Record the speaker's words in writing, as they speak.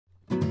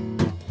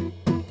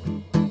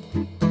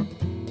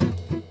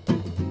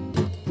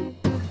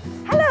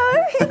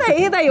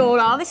Here they all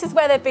are. This is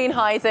where they've been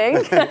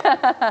hiding.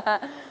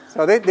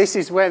 So this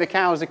is where the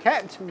cows are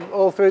kept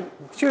all through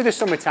the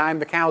summertime.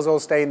 The cows all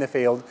stay in the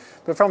field,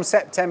 but from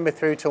September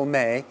through till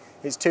May,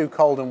 it's too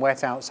cold and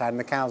wet outside, and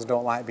the cows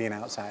don't like being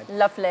outside.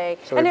 Lovely.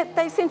 So and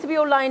they seem to be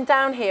all lying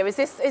down here. Is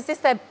this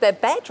their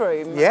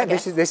bedroom? Yeah,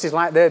 this is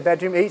like their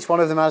bedroom. Each one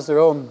of them has their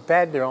own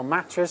bed, their own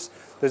mattress.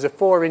 There's a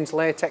 4-inch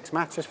latex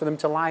mattress for them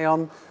to lie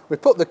on. We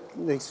put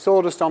the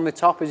sawdust on the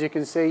top, as you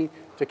can see,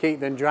 to keep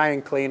them dry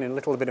and clean and a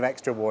little bit of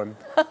extra warm.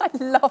 I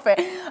love it.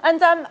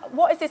 And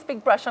what is this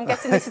big brush? I'm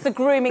guessing this is a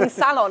grooming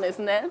salon,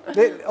 isn't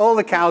it? All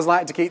the cows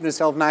like to keep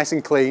themselves nice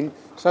and clean.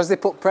 So as they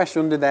put pressure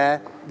under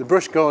there, the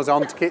brush goes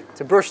on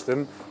to brush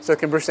them, so they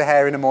can brush their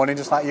hair in the morning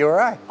just like you or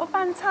I. Oh,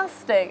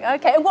 fantastic.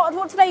 Okay, and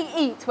what do they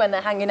eat when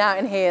they're hanging out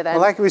in here then?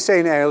 Well, like we were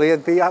saying earlier,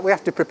 we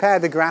have to prepare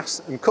the grass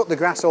and cut the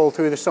grass all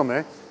through the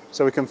summer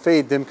so we can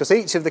feed them, because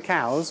each of the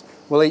cows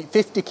will eat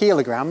 50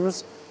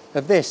 kilograms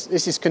of this.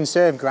 This is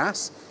conserved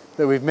grass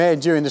that we've made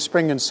during the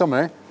spring and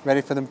summer, ready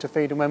for them to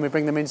feed them when we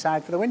bring them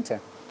inside for the winter.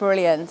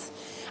 Brilliant.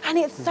 And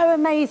it's so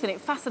amazing, it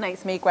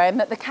fascinates me, Graham,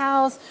 that the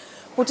cows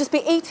will just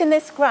be eating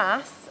this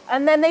grass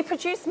and then they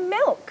produce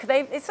milk.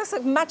 It's just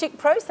a magic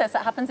process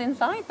that happens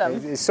inside them.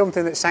 It's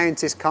something that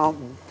scientists can't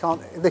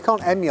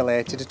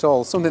emulate it at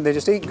all. Something they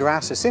just eat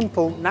grass, a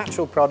simple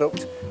natural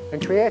product,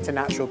 and create a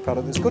natural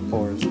product that's good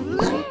for us.